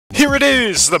Here it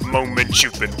is, the moment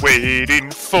you've been waiting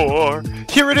for.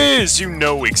 Here it is, you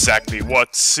know exactly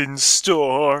what's in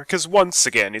store. 'Cause once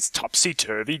again, it's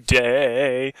Topsy-Turvy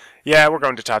Day. Yeah, we're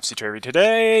going to Topsy-Turvy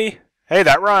today. Hey,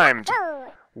 that rhymed.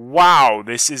 Wow,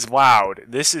 this is loud.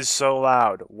 This is so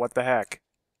loud. What the heck?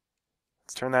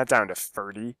 Let's turn that down to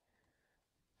 30.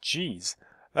 Jeez.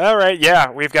 Alright, yeah,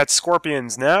 we've got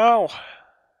scorpions now.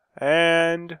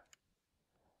 And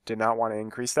did not want to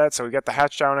increase that, so we got the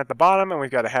hatch down at the bottom, and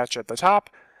we've got a hatch at the top.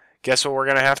 Guess what we're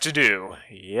going to have to do?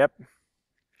 Yep.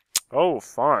 Oh,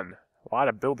 fun. A lot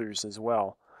of builders as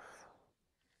well.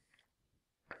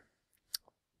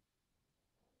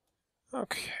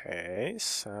 Okay,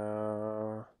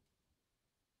 so...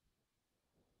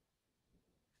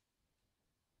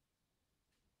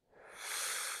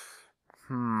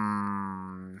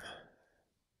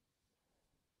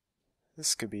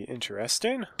 This could be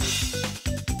interesting.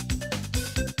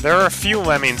 There are a few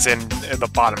lemmings in the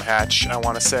bottom hatch, I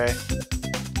want to say.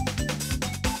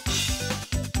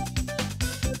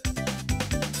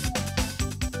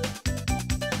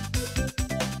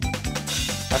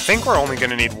 I think we're only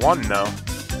going to need one, though.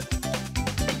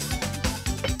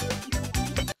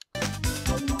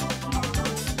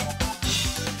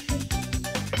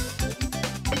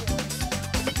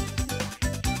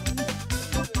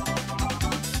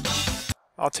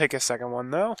 I'll take a second one,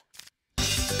 though.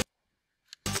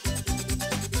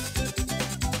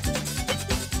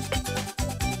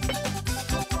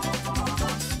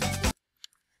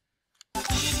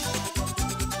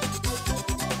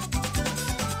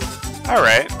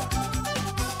 Alright.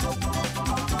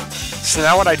 So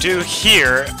now what I do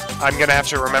here, I'm gonna have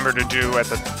to remember to do at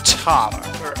the top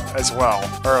as well.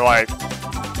 Or like...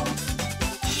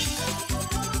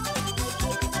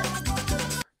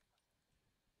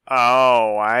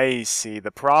 Oh, I see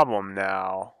the problem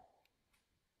now.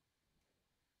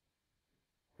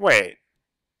 Wait.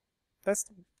 That's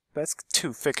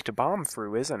too thick to bomb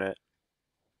through, isn't it?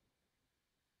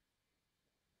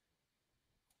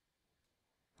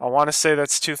 I want to say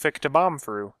that's too thick to bomb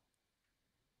through.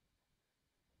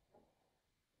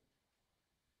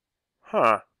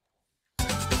 Huh.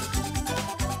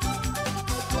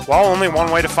 Well, only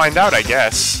one way to find out, I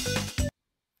guess.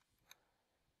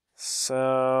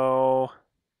 So...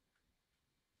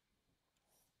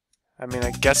 I mean,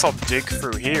 I guess I'll dig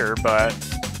through here, but...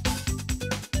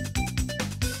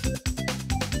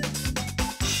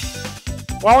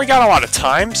 Well, we got a lot of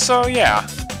time, so yeah.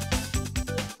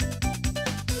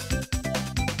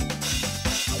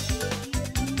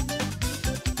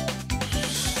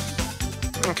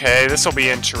 Okay, this will be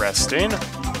interesting.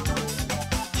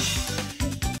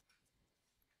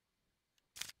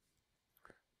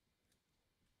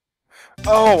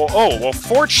 Oh, well,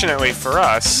 fortunately for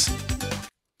us...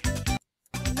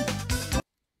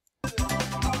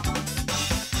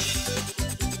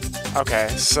 Okay,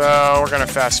 so we're gonna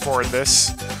fast forward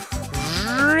this.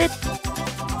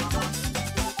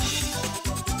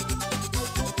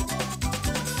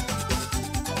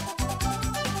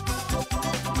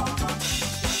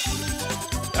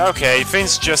 Okay,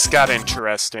 things just got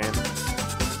interesting.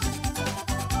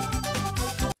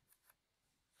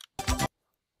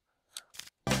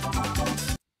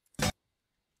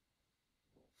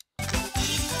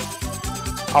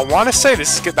 I want to say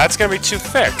that's going to be too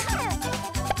thick.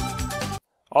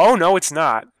 Oh, no, it's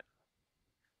not.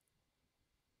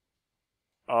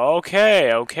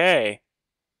 Okay, okay.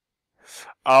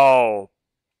 Oh.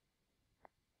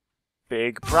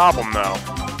 Big problem, though.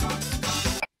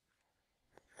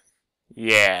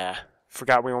 Yeah.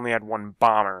 Forgot we only had one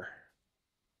bomber.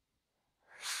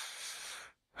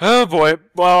 Oh, boy.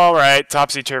 Well, alright.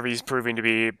 Topsy-Turvy's proving to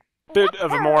be a bit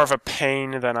of more of a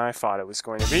pain than I thought it was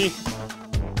going to be.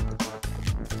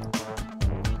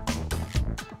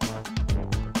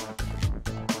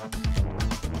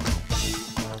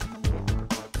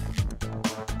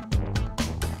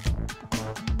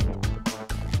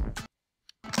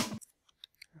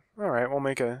 Alright, we'll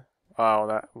make a... Oh,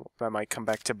 that might come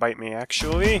back to bite me,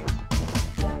 actually.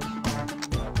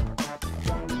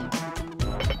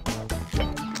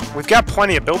 We've got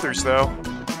plenty of builders, though.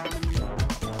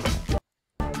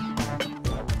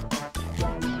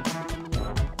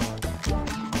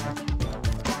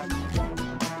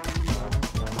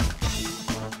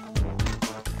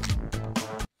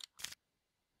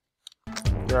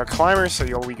 You're a climber, so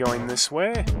you'll be going this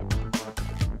way.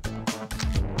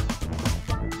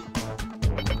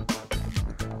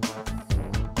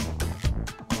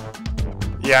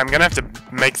 Yeah, I'm gonna have to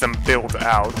make them build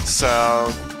out,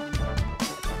 so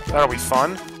that'll be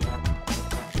fun.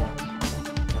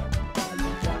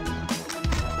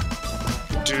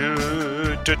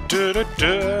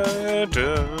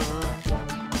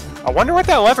 I wonder what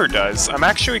that lever does. I'm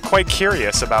actually quite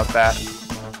curious about that.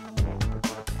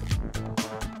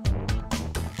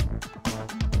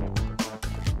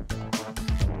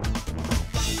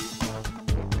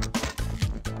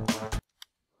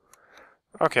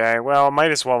 Okay, well,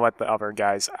 might as well let the other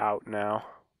guys out now.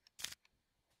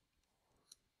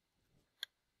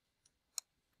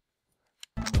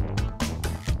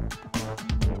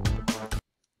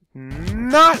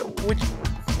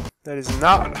 That is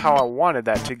not how I wanted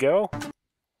that to go.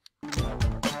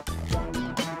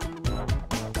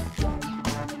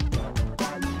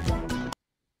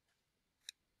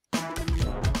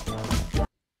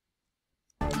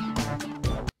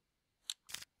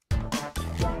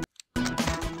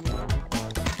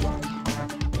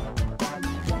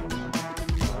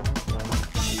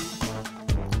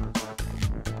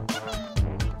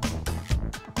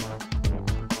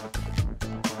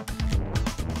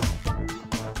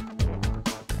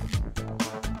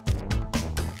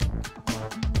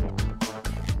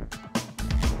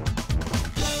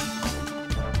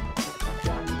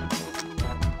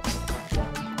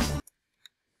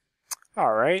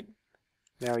 Alright,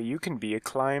 now you can be a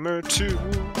climber too.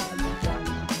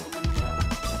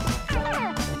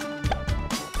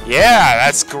 Yeah,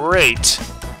 that's great!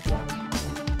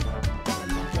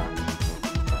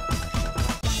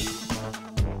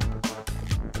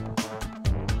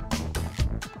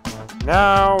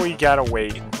 Now we gotta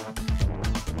wait.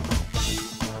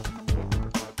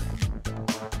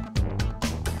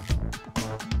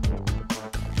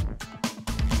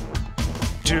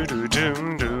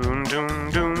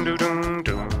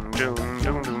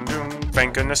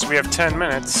 Thank goodness we have 10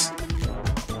 minutes.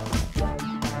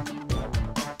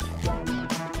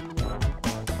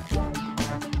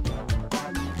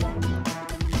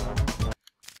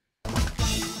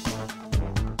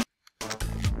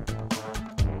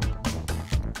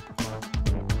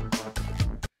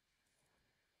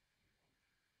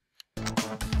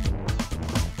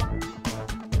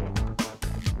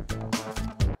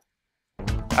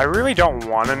 I really don't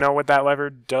want to know what that lever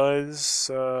does,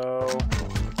 so...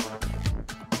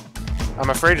 I'm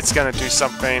afraid it's gonna do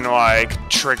something like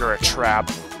trigger a trap.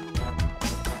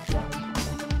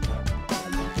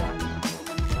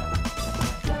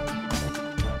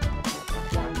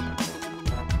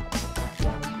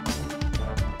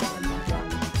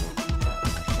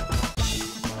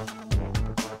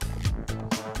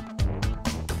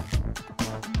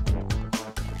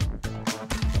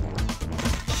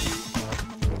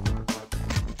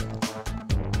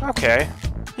 Okay.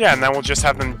 Yeah, and then we'll just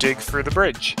have them dig through the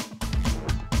bridge.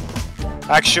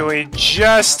 Actually,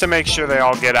 just to make sure they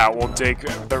all get out, we'll dig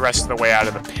the rest of the way out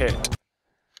of the pit.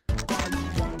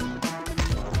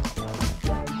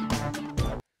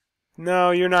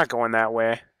 No, you're not going that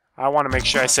way. I want to make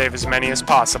sure I save as many as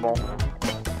possible.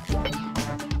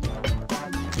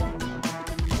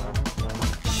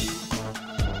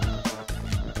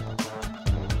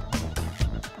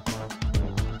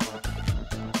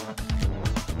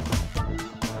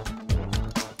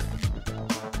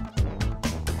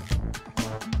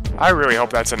 I really hope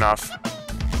that's enough.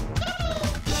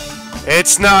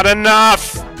 It's not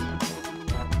enough!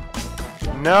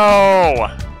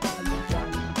 No!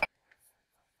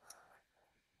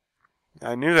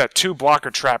 I knew that 2-blocker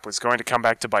trap was going to come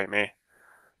back to bite me.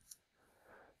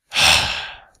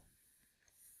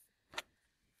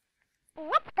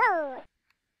 Let's go!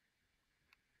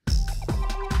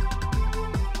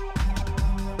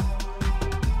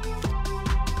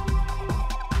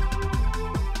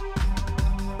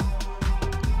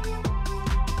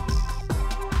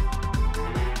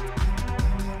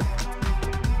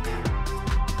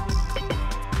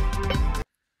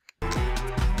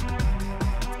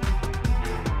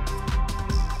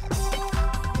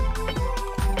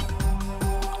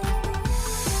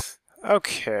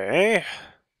 Okay.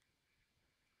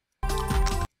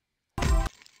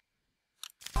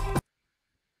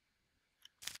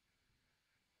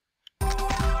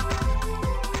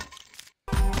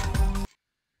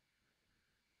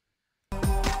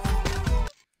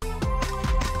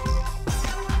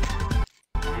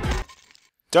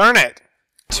 Darn it!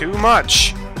 Too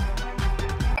much!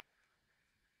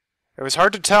 It was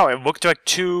hard to tell. It looked like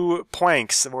 2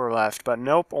 planks that were left, but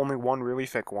nope, only 1 really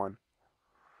thick one.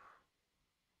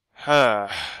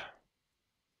 Let's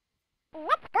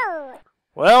go!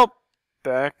 Well,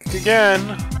 back again.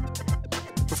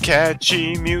 With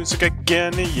catchy music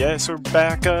again. Yes, we're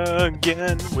back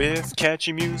again with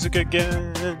catchy music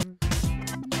again.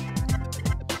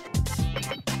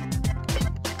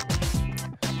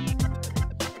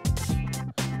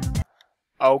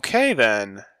 Okay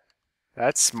then.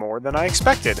 That's more than I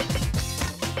expected.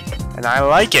 And I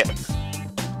like it,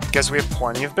 because we have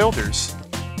plenty of builders.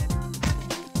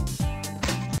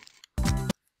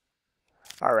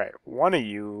 Alright, one of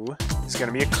you is going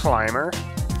to be a climber.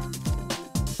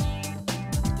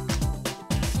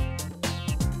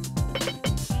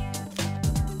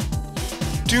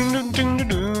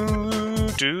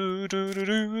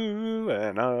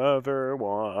 Another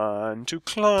one to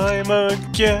climb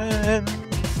again.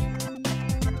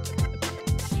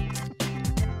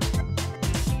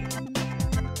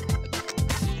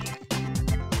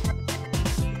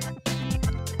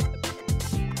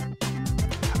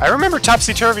 I remember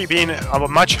Topsy-Turvy being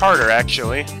much harder,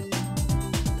 actually.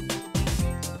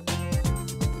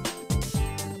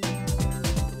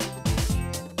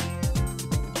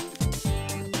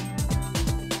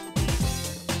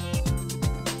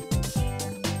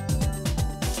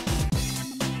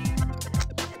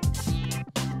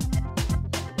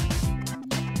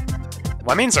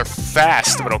 Lemmings are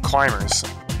fast little climbers.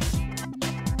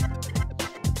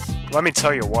 Let me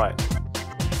tell you what.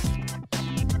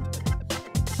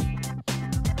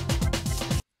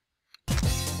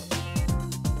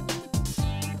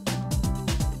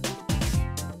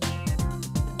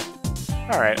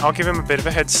 Alright, I'll give him a bit of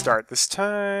a head start this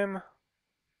time.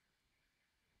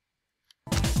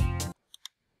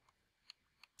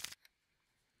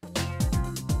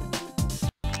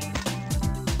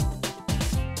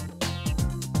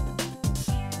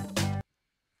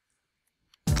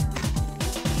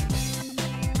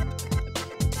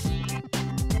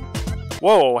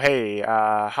 Whoa, hey,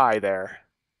 hi there.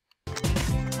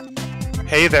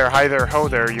 Hey there, hi there, ho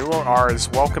there, you are as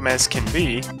welcome as can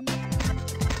be.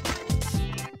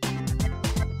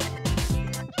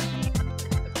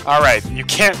 Alright, you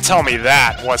can't tell me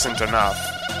that wasn't enough.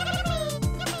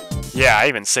 Yeah, I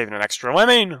even saved an extra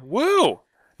lemming. Woo!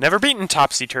 Never beaten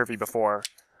Topsy-Turvy before.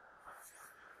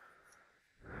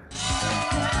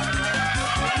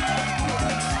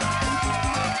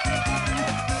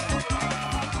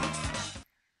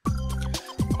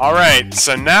 Alright,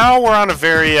 so now we're on a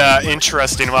very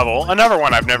interesting level. Another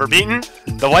one I've never beaten.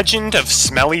 The Legend of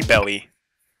Smelly Belly.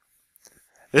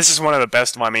 This is one of the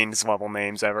best Lemmings level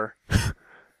names ever.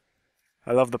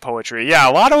 I love the poetry. Yeah,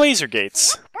 a lot of laser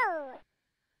gates.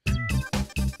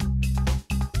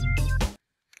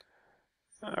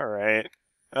 Alright.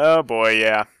 Oh boy,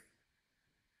 yeah.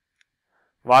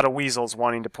 A lot of weasels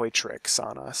wanting to play tricks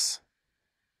on us.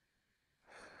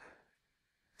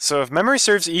 So if memory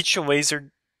serves, each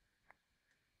laser...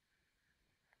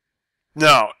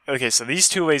 No. Okay, so these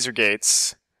two laser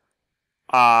gates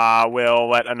will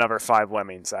let another 5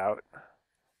 lemmings out.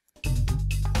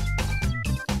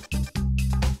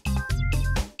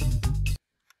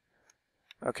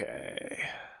 Okay.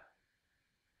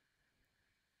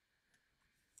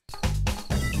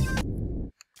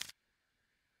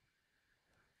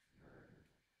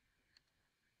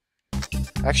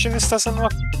 Actually, this doesn't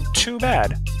look too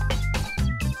bad.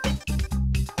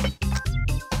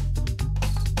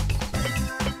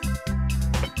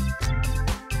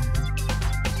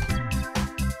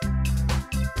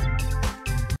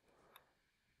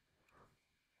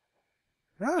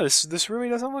 No, this really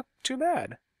doesn't look too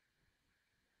bad.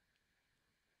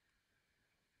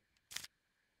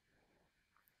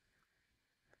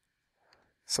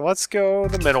 So let's go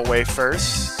the middle way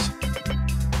first.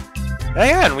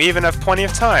 And we even have plenty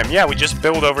of time. Yeah, we just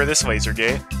build over this laser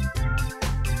gate.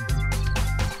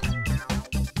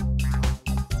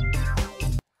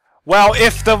 Well,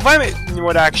 if the limit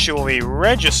would actually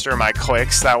register my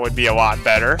clicks, that would be a lot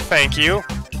better. Thank you.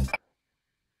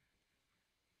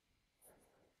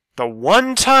 The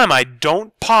one time I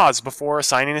don't pause before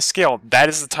assigning a skill, that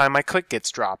is the time my click gets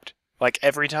dropped. Like,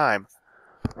 every time.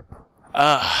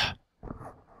 Ugh.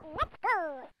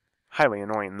 Highly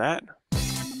annoying, that.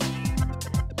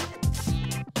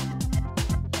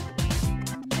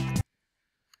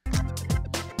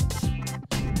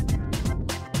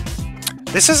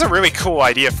 This is a really cool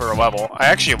idea for a level. I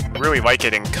actually really like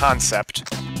it in concept.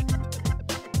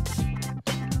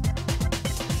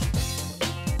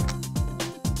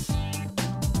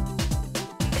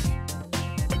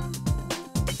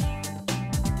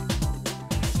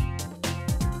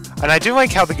 And I do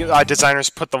like how the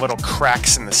designers put the little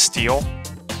cracks in the steel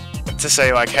to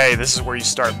say, like, hey, this is where you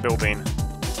start building.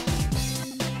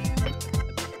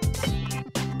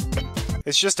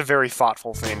 It's just a very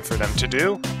thoughtful thing for them to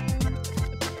do.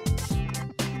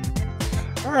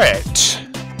 Alright.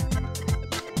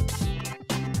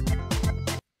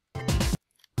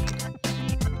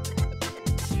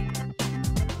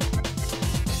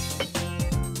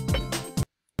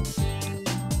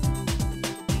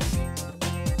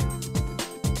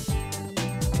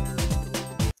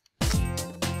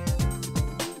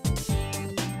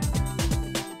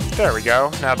 There we go.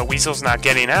 Now the weasel's not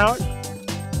getting out.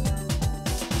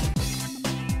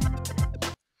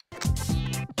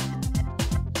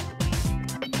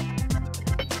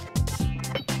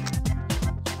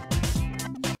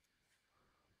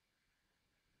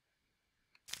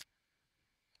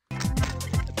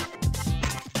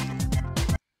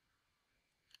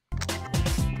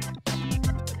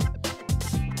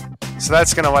 So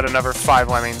that's going to let another 5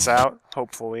 lemmings out,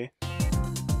 hopefully.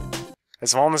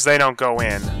 As long as they don't go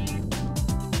in.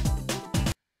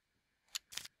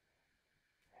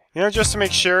 You know, just to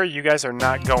make sure you guys are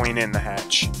not going in the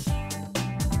hatch.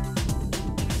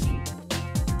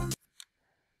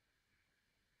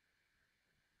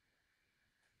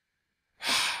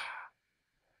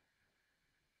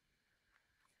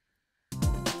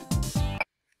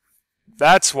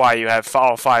 That's why you have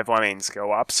all 5 lemmings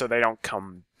go up, so they don't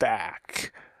come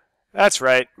back. That's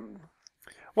right.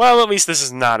 Well, at least this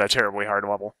is not a terribly hard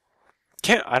level.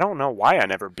 I don't know why I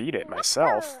never beat it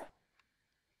myself.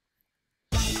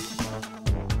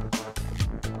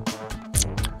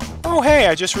 Oh, hey,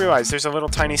 I just realized there's a little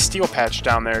tiny steel patch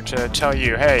down there to tell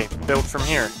you, hey, build from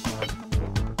here.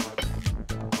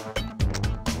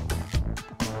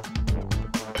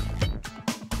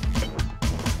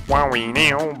 Wowie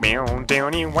now, bow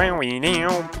downy, wowie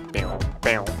now, bow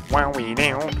bow, wowie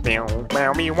now, bow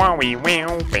wowie wowie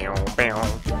wow, bow bow.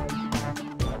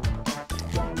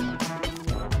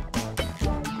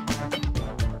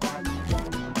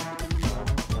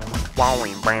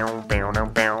 Wowie bow bow no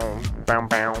bow, bow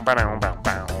bow bow bow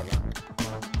bow.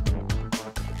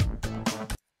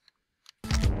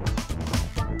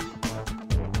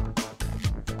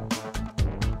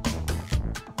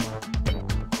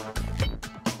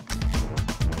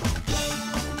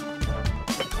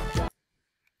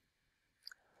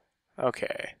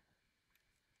 Okay.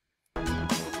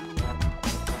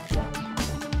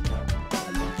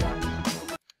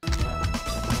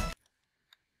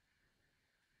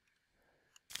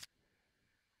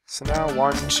 So now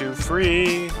 1, 2,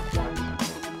 3.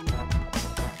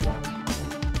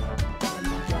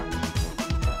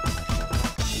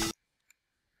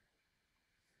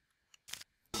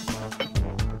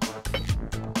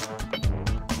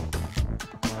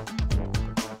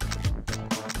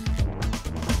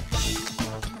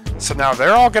 So now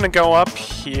they're all gonna go up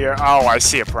here. Oh, I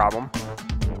see a problem.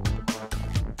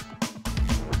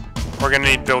 We're gonna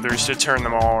need builders to turn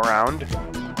them all around.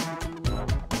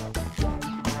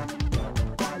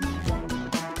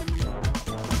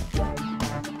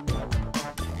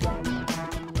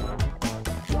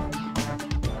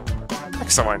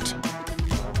 Excellent.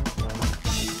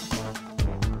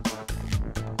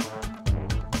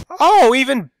 Oh,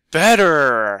 even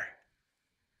better!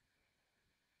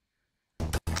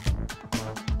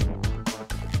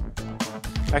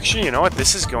 Actually, you know what?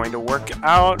 This is going to work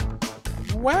out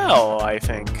well, I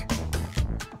think.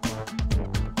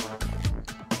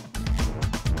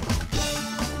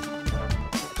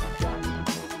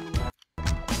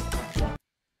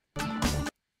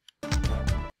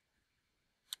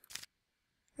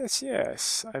 Yes,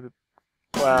 yes.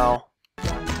 Well...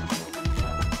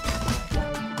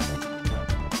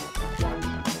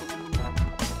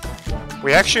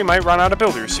 we actually might run out of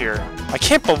builders here. I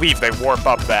can't believe they warp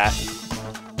up that.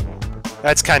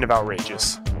 That's kind of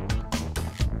outrageous.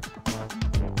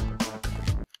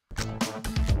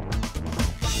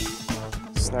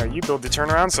 So now you build the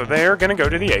turnaround, so they're gonna go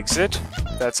to the exit.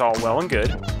 That's all well and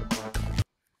good.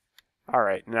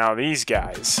 Alright, now these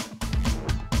guys.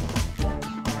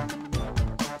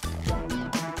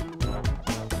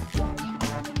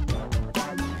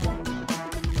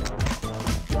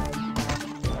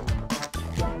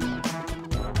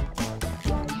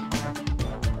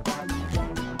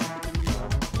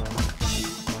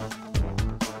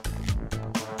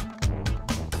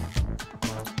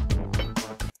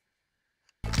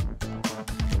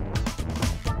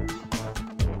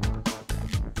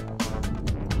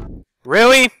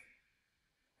 Really?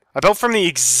 I built from the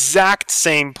exact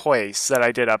same place that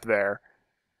I did up there.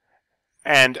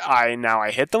 And now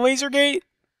I hit the laser gate?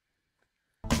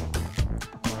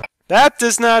 That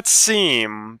does not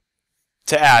seem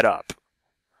to add up.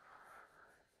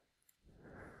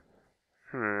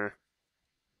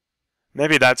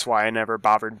 Maybe that's why I never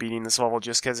bothered beating this level,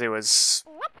 just because it was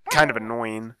kind of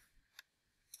annoying.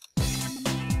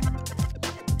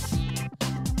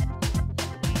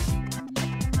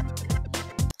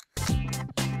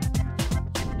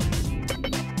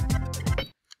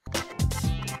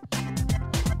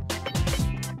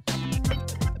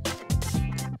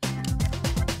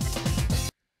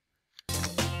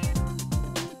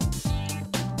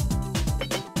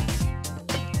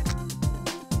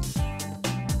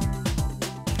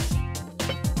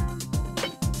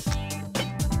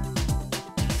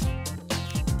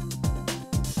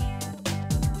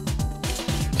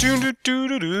 Okay,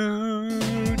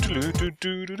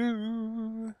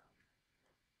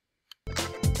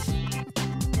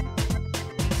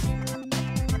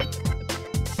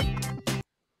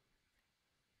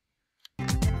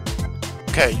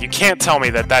 you can't tell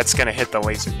me that that's gonna hit the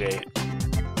laser gate.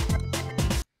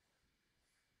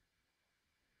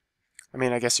 I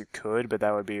mean, I guess you could, but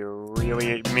that would be a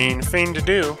really mean thing to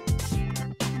do.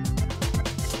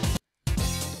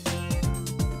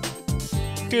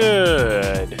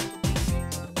 Good.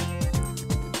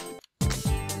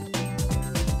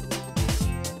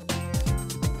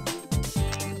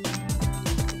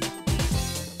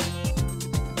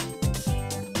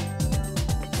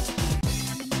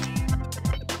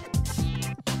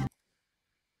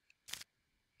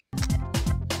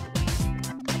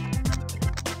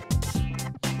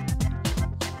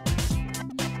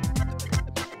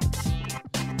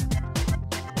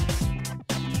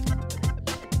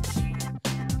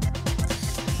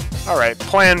 Alright,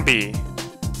 plan B.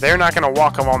 They're not going to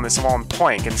walk along this long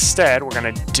plank. Instead, we're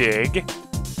going to dig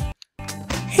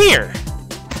here.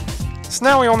 So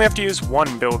now we only have to use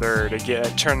one builder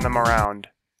to turn them around.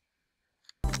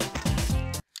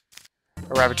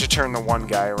 Or rather, to turn the one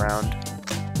guy around.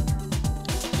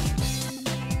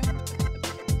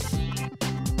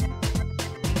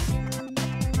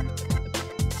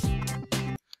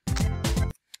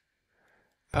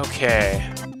 Okay.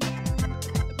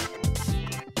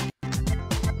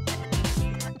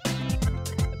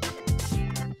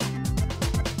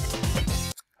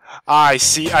 I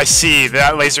see.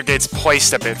 That laser gate's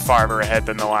placed a bit farther ahead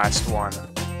than the last one.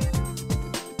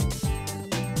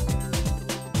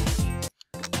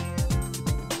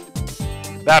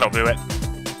 That'll do it.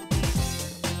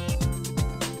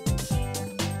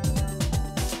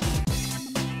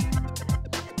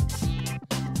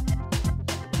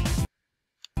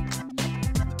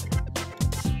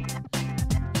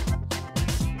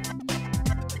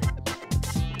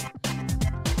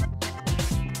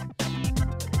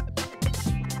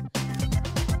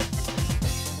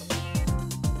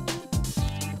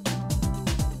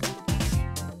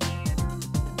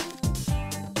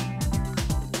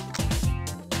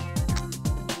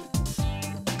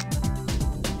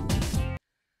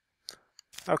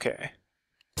 Okay.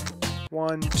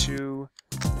 1, 2,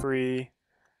 3.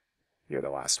 You're the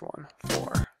last one.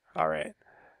 4. Alright.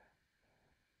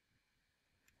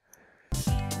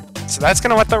 So that's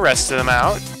gonna let the rest of them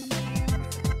out.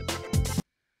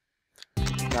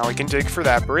 Now we can dig for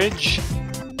that bridge.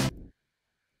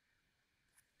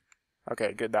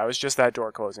 Okay, good. That was just that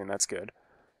door closing. That's good.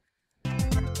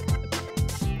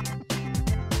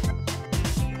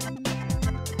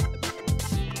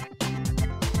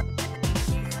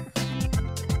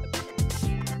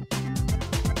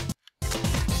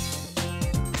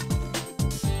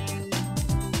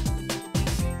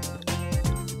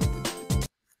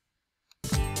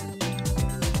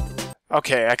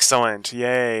 Okay, excellent.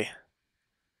 Yay.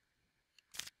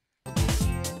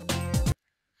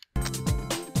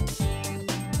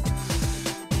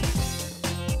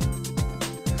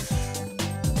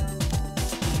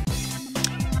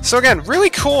 So again, really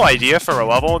cool idea for a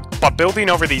level, but building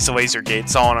over these laser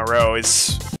gates all in a row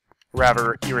is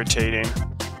rather irritating.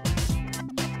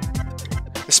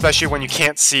 Especially when you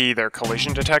can't see their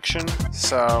collision detection,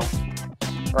 so...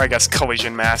 Or I guess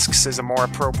collision masks is a more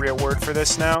appropriate word for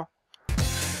this now.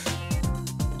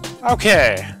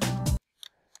 Okay.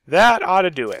 That ought to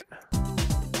do it.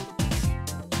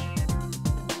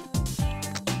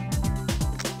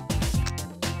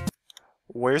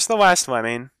 Where's the last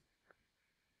lemming?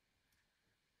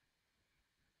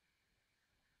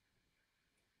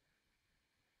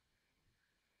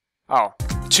 Oh,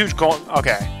 2 gold.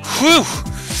 Okay. Whew!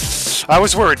 I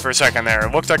was worried for a second there.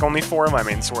 It looked like only 4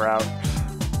 lemmings were out.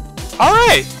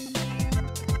 Alright!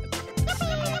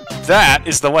 That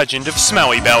is the legend of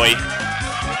Smelly Belly.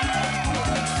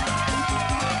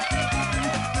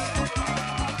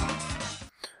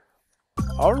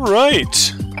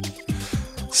 Alright.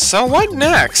 So what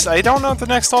next? I don't know what the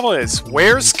next level is.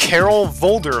 Where's Carol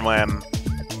Volderlem?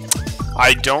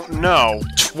 I don't know.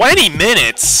 20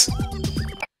 minutes?!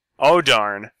 Oh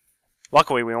darn.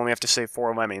 Luckily we only have to save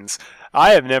 4 lemmings.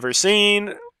 I have never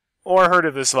seen or heard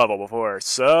of this level before,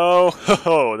 so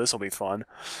this will be fun.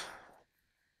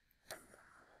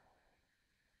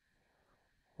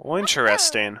 Well,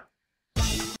 interesting.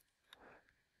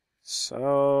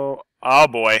 So, oh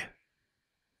boy.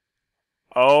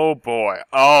 Oh boy.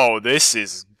 Oh, this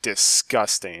is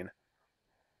disgusting.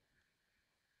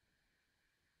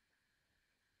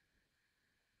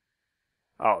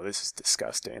 Oh, this is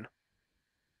disgusting.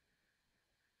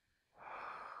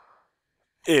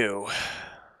 Ew.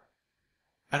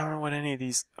 I don't know what any of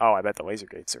these... Oh, I bet the laser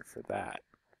gates are for that.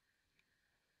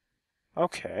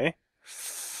 Okay.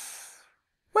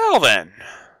 Well then.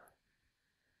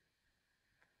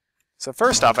 So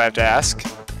first off, I have to ask... It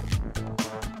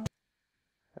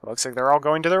looks like they're all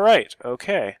going to the right.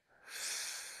 Okay.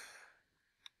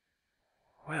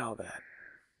 Well then.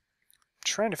 I'm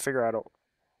trying to figure out...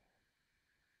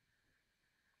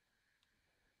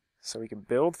 So we can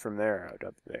build from there out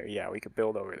up there. Yeah, we could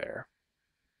build over there.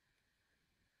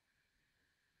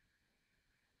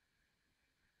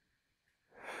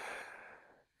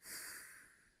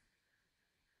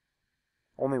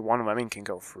 Only one lemming can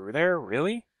go through there?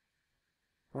 Really?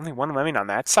 Only one lemming on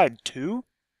that side, too?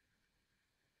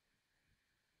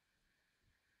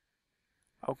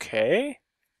 Okay.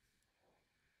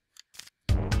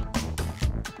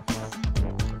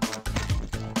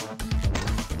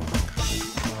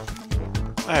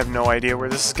 I have no idea where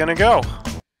this is gonna go.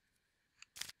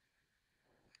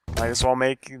 Might as well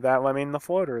make that lemming the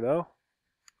floater, though.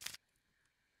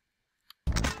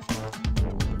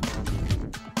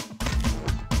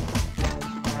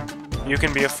 You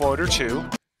can be a floater, too.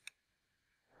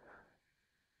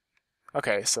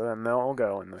 Okay, so then they'll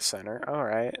go in the center.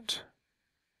 Alright.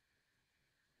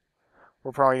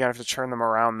 We're probably gonna have to turn them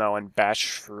around, though, and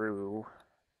bash through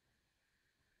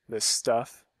this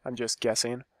stuff. I'm just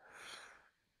guessing.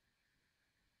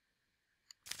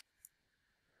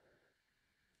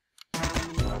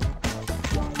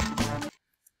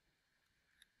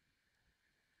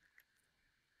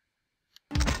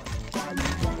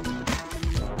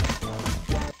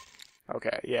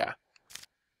 Okay, yeah.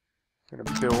 I'm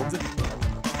gonna build.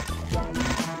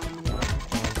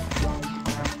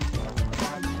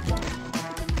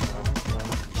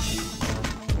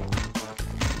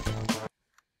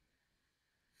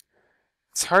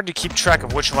 It's hard to keep track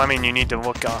of which lemming you need to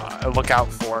look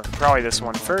out for. Probably this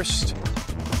one first.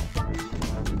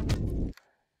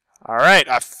 Alright,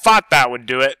 I thought that would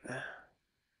do it.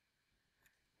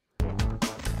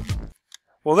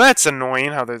 Well, that's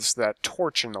annoying how there's that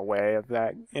torch in the way of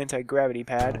that anti-gravity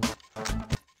pad.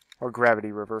 Or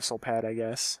gravity reversal pad, I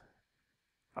guess.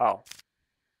 Oh.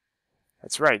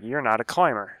 That's right, you're not a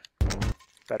climber.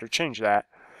 Better change that.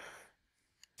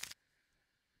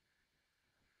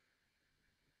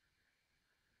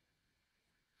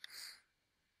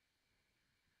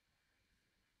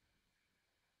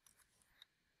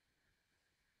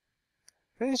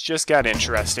 Things just got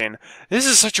interesting. This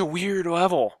is such a weird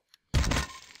level.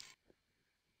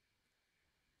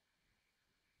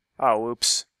 Oh,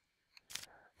 oops.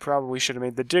 Probably should have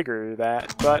made the digger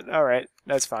that, but alright,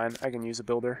 that's fine. I can use a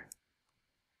builder.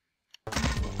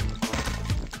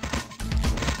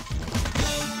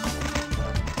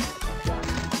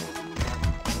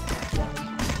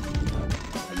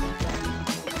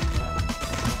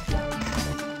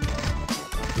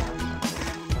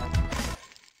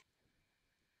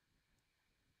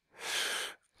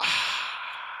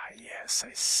 Ah, yes,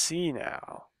 I see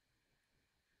now.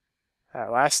 At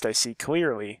last I see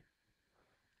clearly.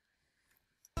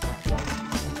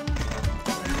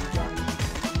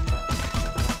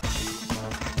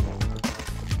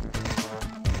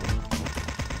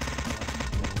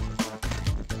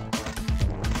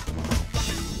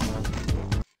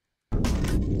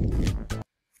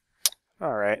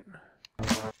 All right.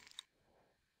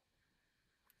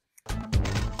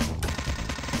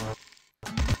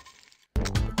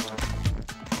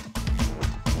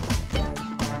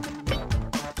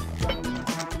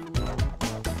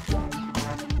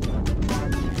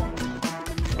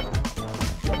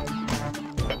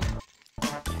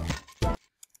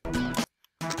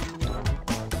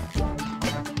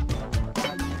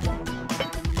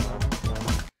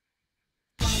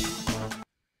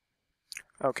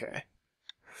 Okay.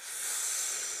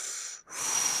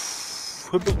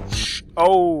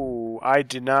 Oh, I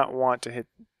did not want to hit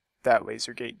that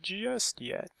laser gate just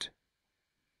yet.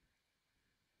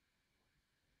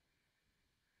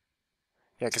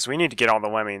 Yeah, because we need to get all the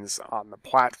lemmings on the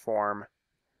platform.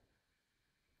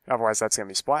 Otherwise, that's going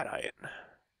to be splat height.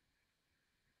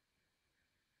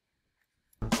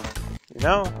 You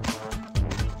know?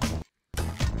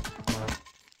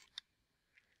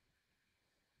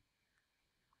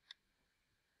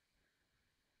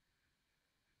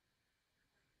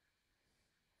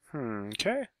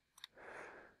 Okay.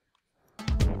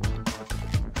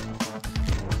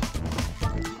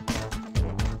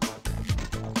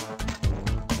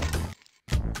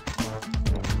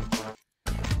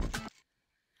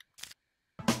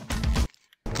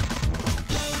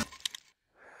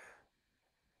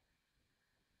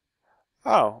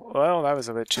 Oh, well, that was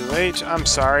a bit too late. I'm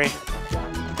sorry.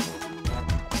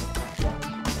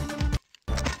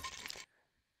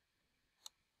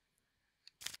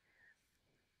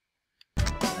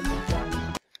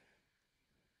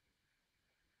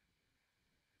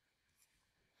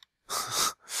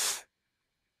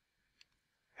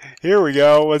 Here we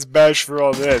go. Let's bash for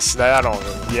all this. I don't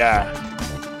know. Yeah.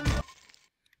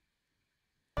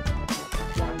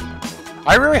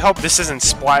 I really hope this isn't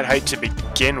Splat Height to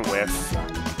begin with.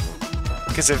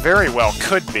 Because it very well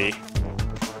could be.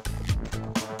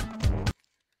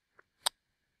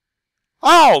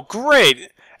 Oh,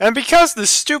 great! And because the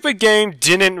stupid game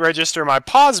didn't register my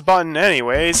pause button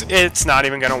anyways, it's not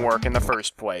even gonna work in the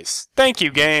first place. Thank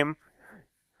you, game!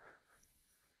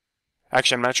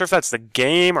 Actually, I'm not sure if that's the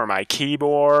game, or my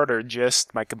keyboard, or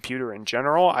just my computer in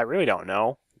general. I really don't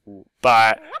know.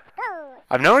 But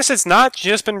I've noticed it's not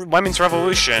just been Lemmings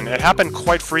Revolution. It happened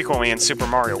quite frequently in Super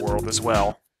Mario World as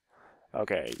well.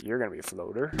 Okay, you're gonna be a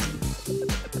floater.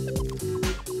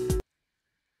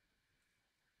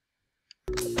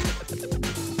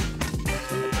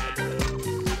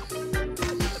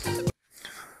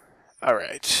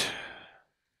 Alright.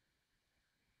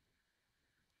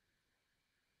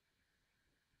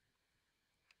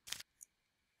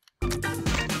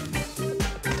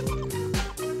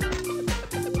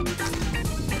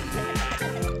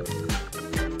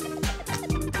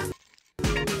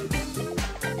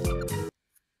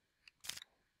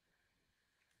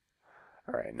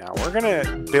 Alright, now we're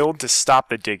gonna build to stop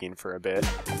the digging for a bit.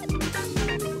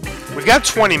 We've got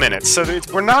 20 minutes, so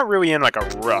we're not really in like a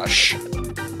rush.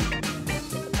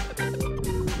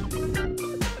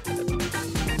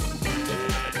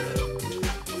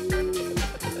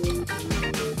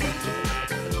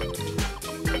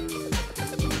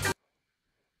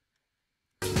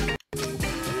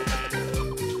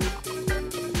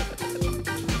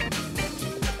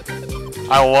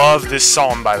 I love this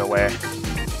song, by the way.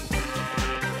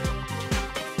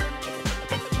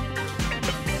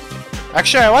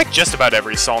 Actually, I like just about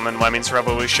every song in Lemmings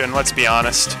Revolution, let's be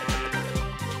honest.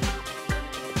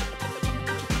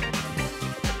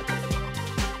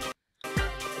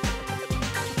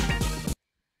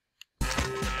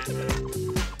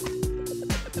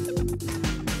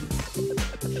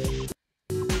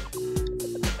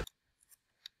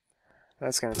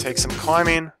 That's gonna take some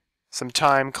climbing, some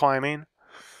time climbing.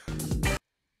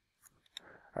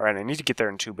 Alright, I need to get there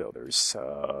in 2 builders,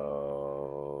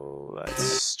 so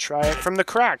let's try it from the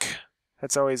crack.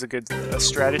 That's always a good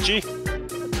strategy.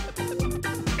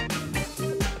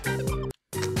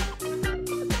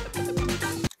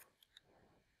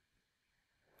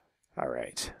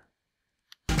 Alright.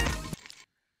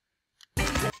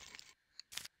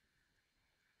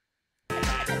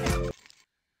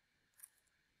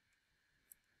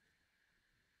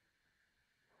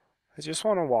 I just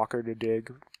want a walker to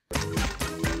dig.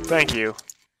 Thank you.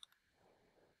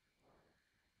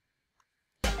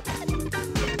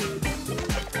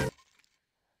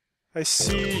 I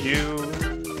see you.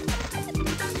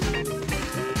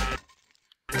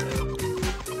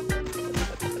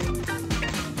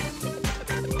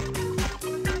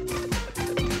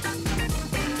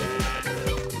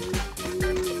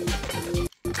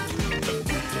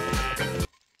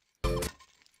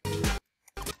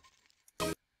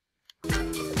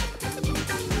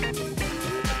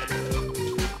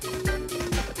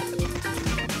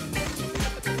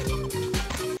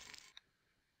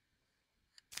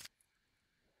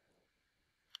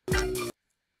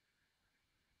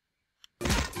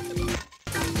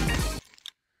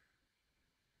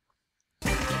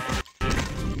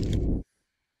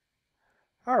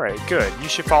 Alright, good. You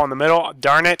should fall in the middle.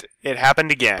 Darn it, it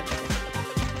happened again.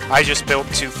 I just built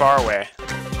too far away.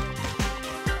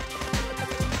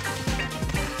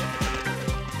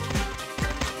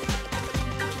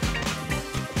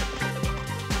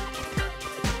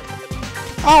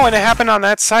 Oh, and it happened on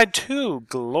that side too.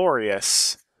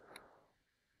 Glorious.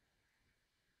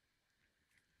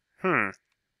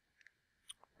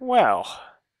 Well.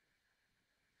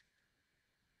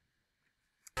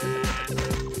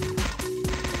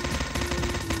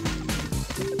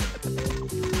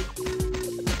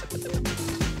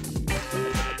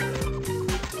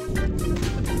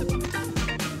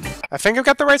 I think I've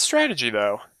got the right strategy,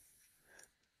 though.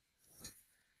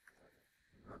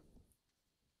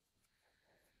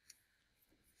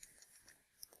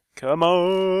 Come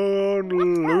on,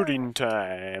 looting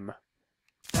time.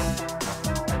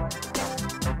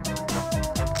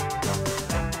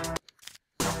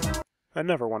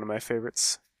 Another one of my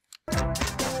favorites.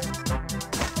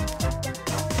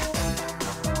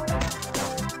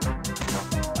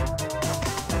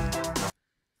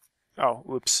 Oh,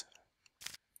 whoops.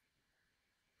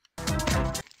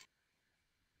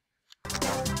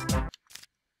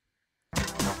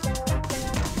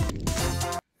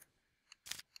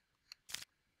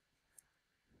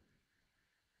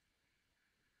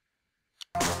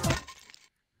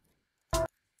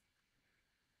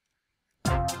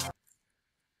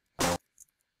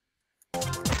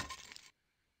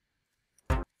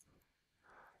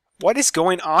 What is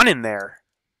going on in there?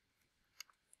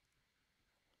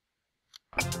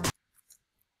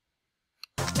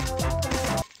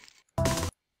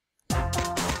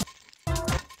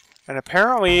 And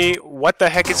apparently, what the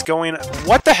heck is going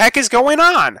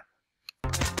on?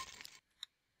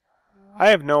 I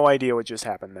have no idea what just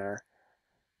happened there.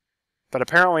 But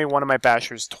apparently one of my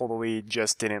bashers totally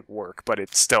just didn't work, but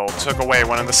it still took away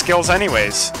one of the skills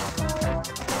anyways.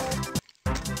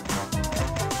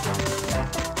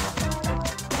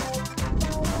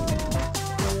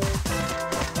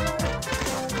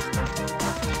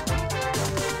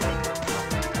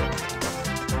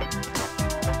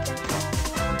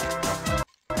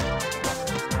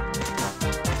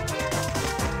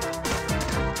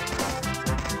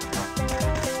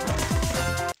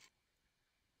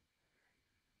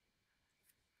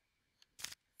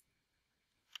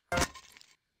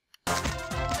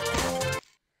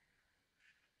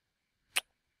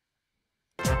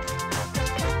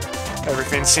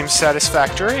 Everything seems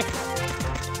satisfactory.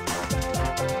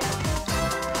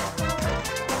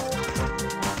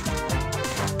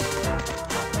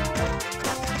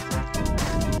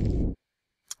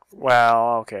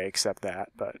 Well, okay, except that,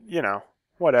 but, you know,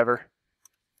 whatever.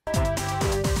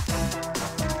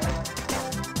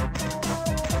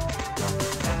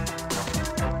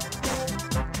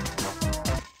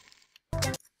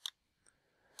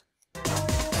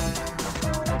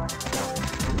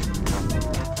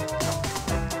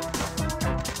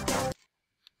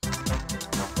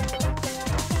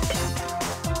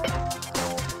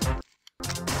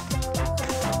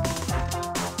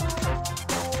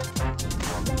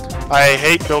 I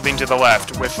hate building to the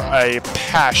left with a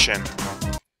passion.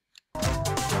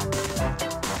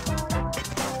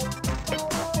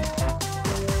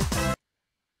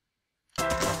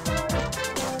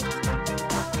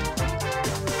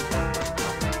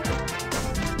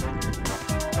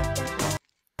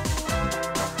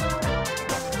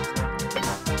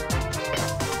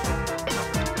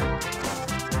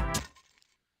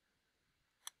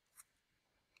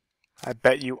 I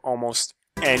bet you almost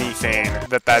anything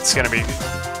that that's going to be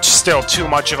still too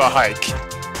much of a hike.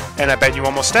 And I bet you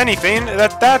almost anything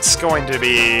that that's going to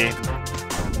be...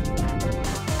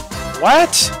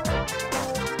 What?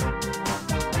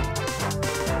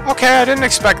 Okay, I didn't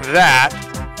expect that.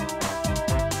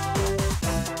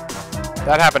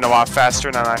 That happened a lot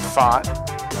faster than I thought.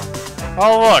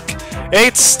 Oh look,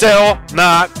 it's still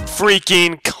not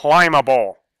freaking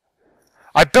climbable.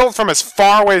 I built from as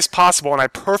far away as possible, and I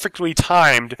perfectly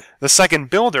timed the second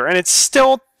builder, and it's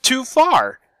still too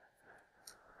far.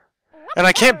 And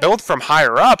I can't build from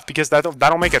higher up, because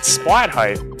that'll make it splat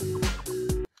height.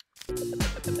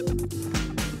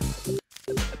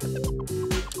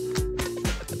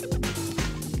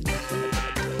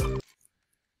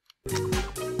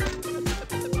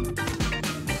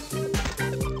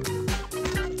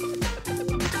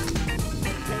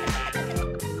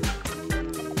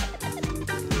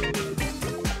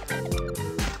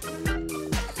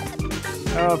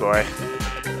 Oh boy.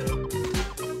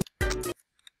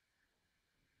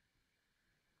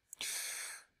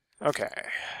 Okay.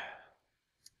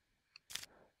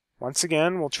 Once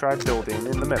again, we'll try building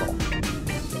in the middle.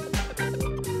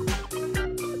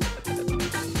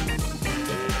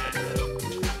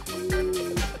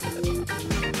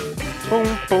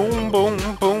 Boom, boom,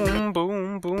 boom, boom,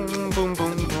 boom, boom, boom, boom,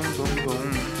 boom, boom,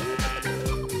 boom.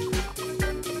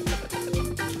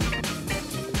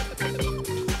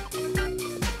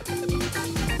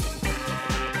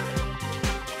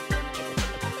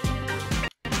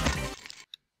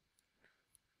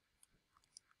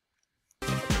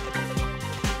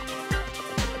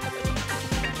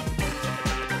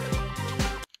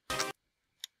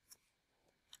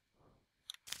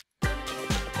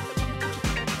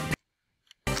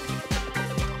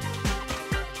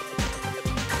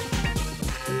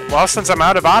 Well, since I'm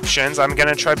out of options, I'm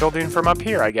gonna try building from up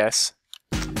here, I guess.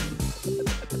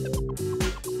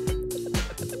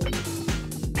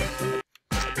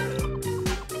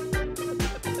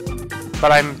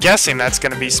 But I'm guessing that's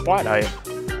gonna be splat height.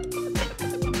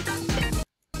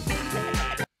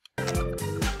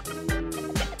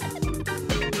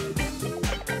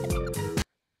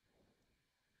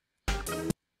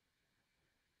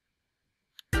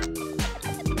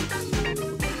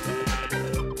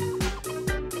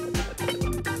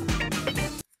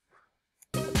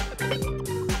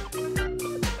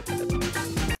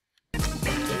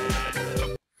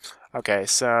 Okay,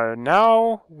 so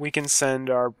now we can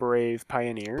send our brave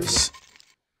pioneers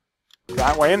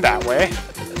that way and that way.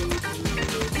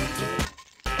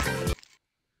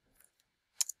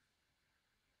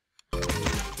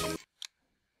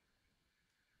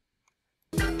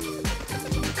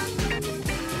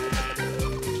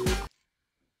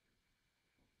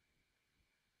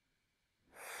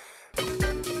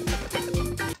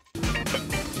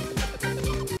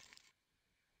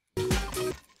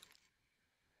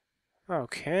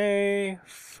 Okay,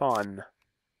 fun.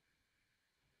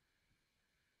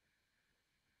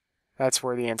 That's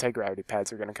where the anti-gravity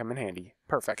pads are going to come in handy.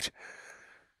 Perfect.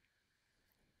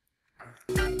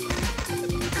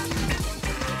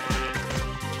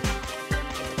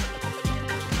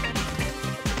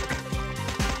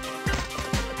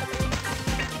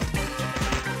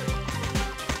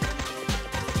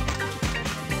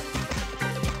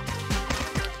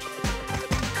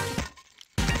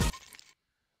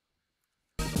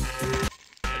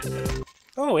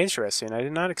 Oh, interesting. I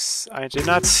did not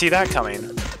see that coming.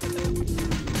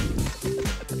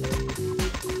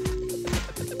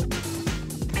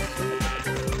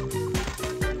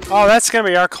 Oh, that's gonna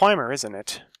be our climber, isn't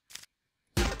it?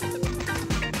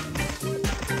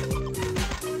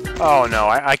 Oh no,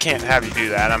 I can't have you do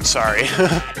that. I'm sorry.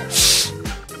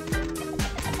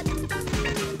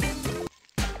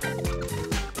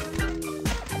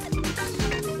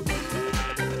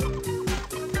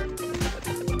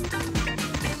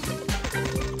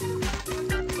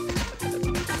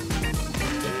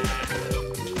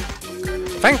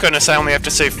 Thank goodness I only have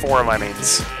to save 4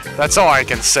 lemmings. That's all I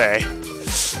can say.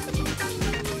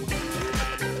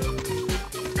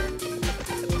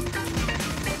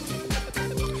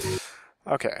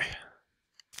 Okay.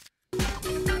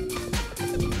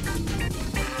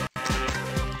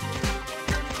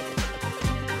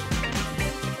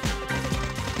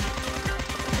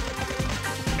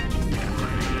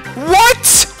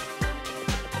 What?!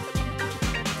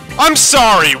 I'm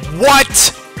sorry,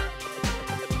 what?!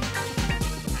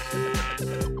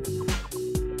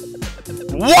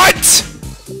 What?!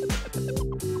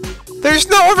 There's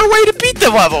no other way to beat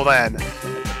the level then!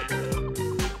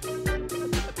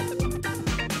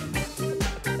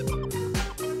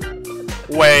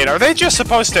 Wait, are they just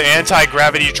supposed to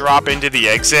anti-gravity drop into the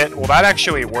exit? Will that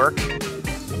actually work?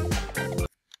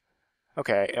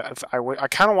 Okay, I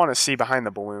kind of want to see behind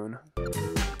the balloon.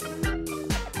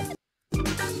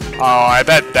 Oh, I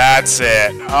bet that's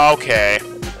it. Okay.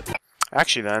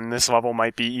 Actually then, this level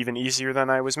might be even easier than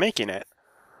I was making it.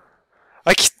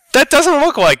 Like, that doesn't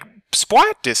look like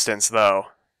splat distance, though.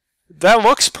 That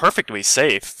looks perfectly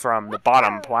safe from the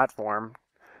bottom platform.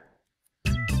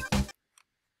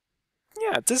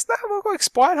 Yeah, does that look like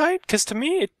splat height? Because to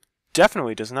me, it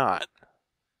definitely does not.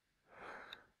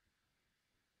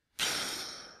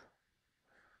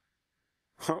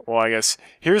 Well, I guess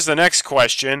here's the next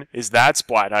question. Is that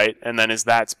splat height? And then is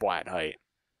that splat height?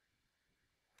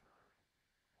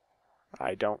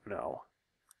 I don't know.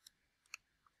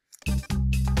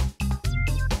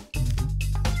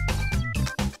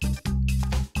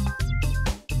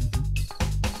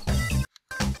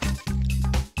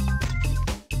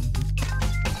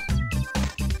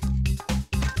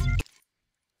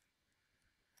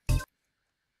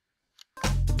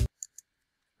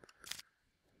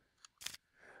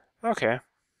 Okay.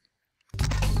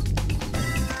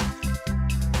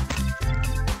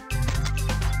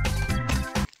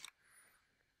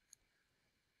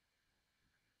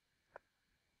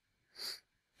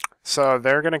 So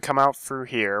they're going to come out through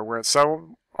here.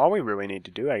 So all we really need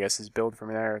to do, I guess, is build from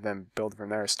there, then build from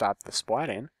there, stop the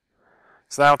splatting.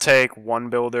 So that'll take 1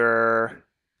 builder.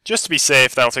 Just to be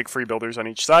safe, that'll take 3 builders on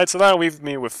each side. So that'll leave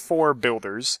me with 4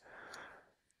 builders.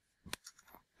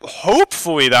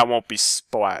 Hopefully that won't be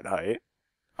splat height.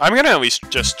 I'm going to at least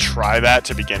just try that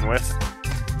to begin with.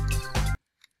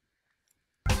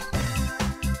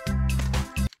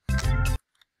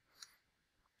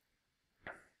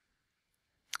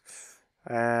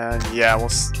 And yeah, we'll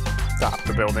stop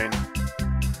the building.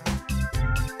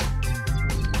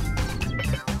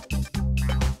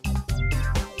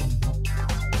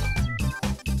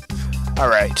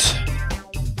 Alright.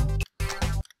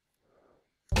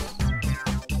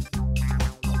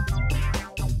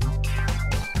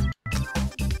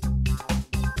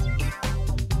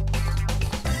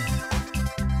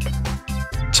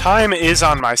 Time is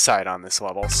on my side on this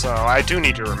level, so I do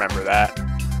need to remember that.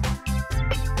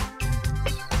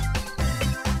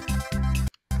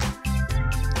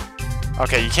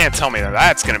 Okay, you can't tell me that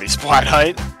that's gonna be splat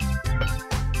height.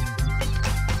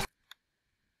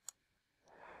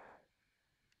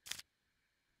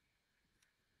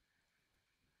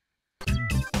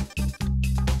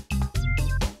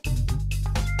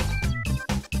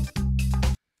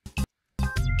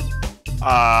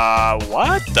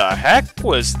 What the heck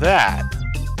was that?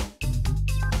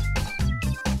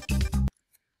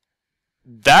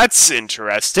 That's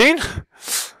interesting.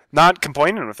 Not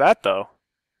complaining with that, though.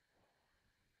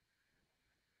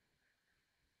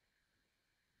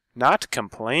 Not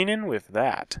complaining with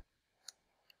that.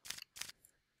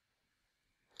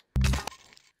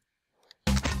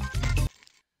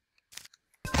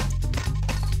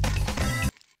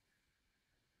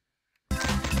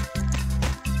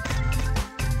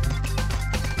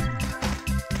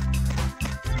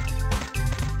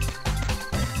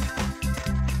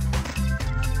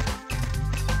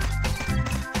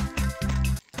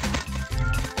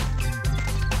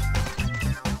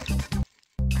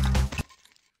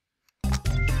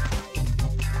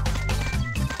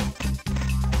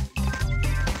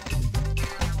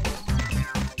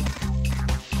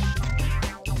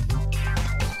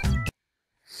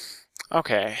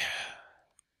 Okay.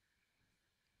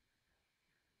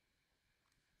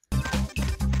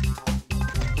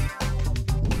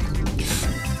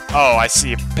 Oh, I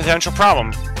see a potential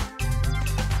problem.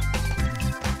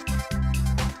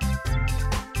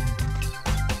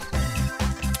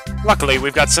 Luckily,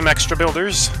 we've got some extra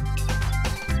builders.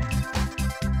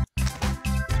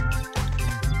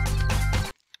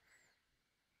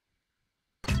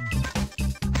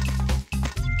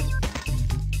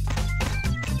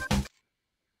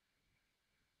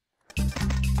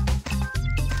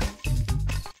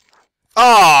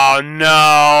 Oh,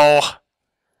 no!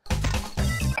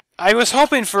 I was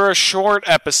hoping for a short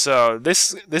episode.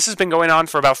 This has been going on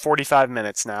for about 45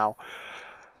 minutes now.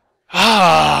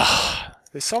 Ah,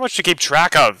 there's so much to keep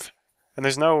track of. And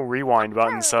there's no rewind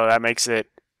button, so that makes it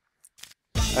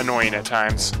annoying at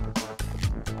times.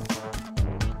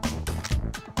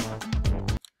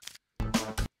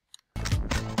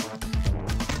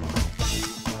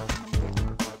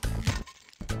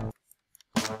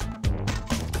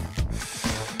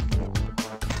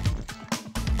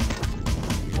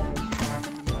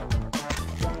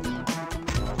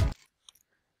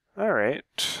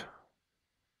 Alright.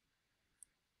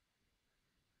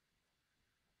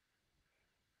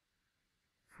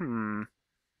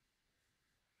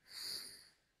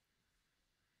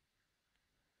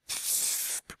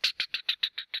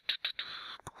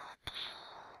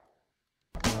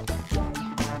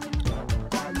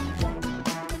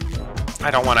 I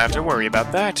don't want to have to worry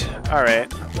about that. Alright.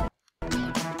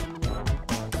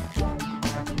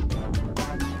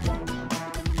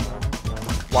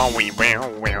 Wowie wow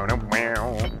wow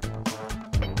wow.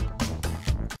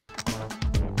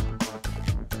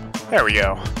 There we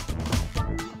go.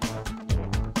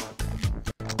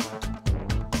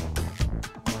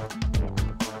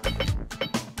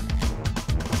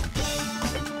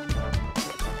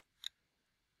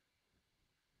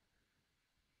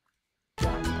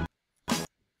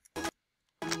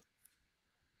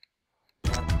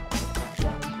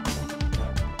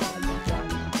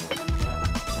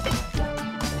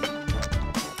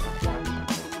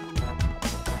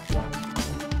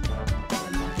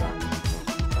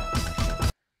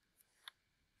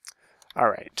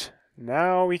 Alright,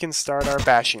 now we can start our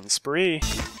bashing spree.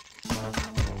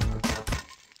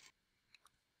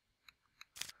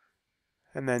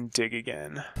 And then dig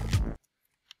again.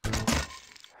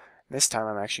 This time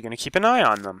I'm actually going to keep an eye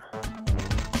on them.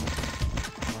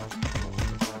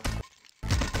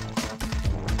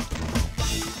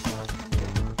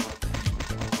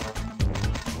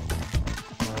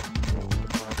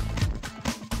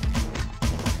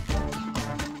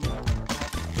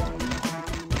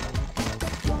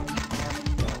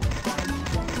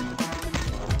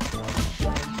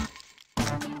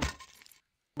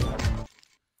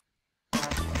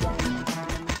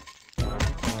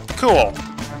 Cool.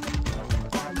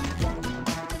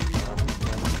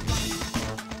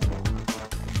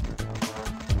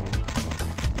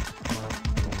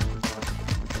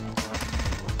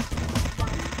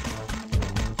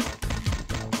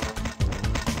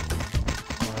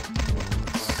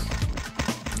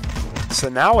 So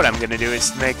now what I'm going to do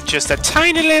is make just a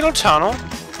tiny little tunnel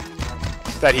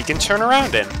that he can turn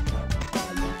around in.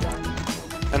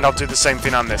 And I'll do the same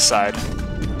thing on this side.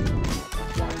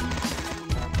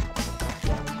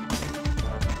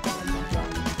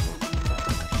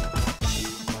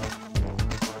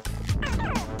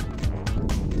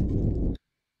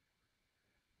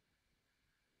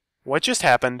 What just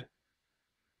happened?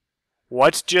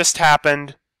 What just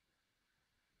happened?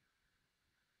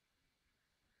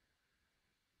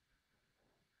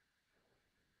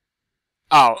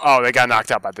 Oh, they got knocked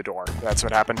out by the door. That's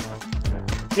what happened.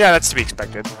 Yeah, that's to be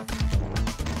expected.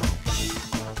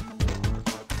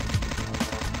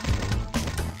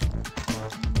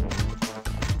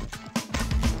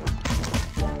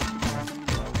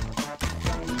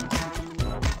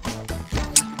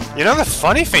 You know, the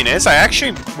funny thing is, I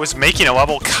actually was making a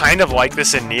level kind of like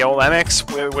this in Lemmings,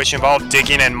 which involved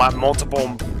digging and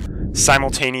multiple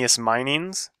simultaneous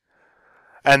minings.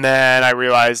 And then I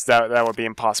realized that that would be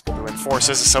impossible to enforce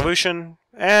as a solution,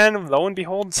 and lo and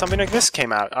behold, something like this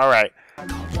came out. Alright.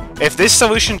 If this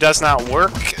solution does not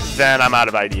work, then I'm out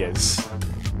of ideas.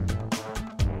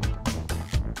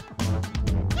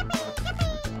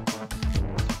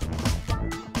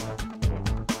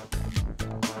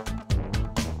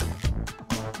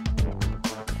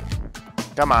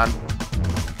 Come on.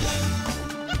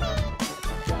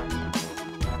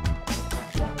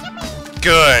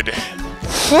 Good.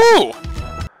 Whew!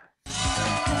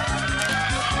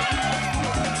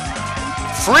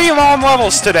 free mom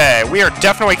levels today. We are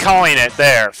definitely calling it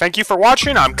there. Thank you for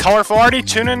watching. I'm Colorful Arty.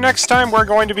 Tune in next time. We're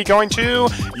going to be going to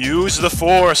use the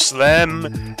Force.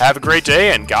 Have a great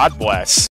day and God bless.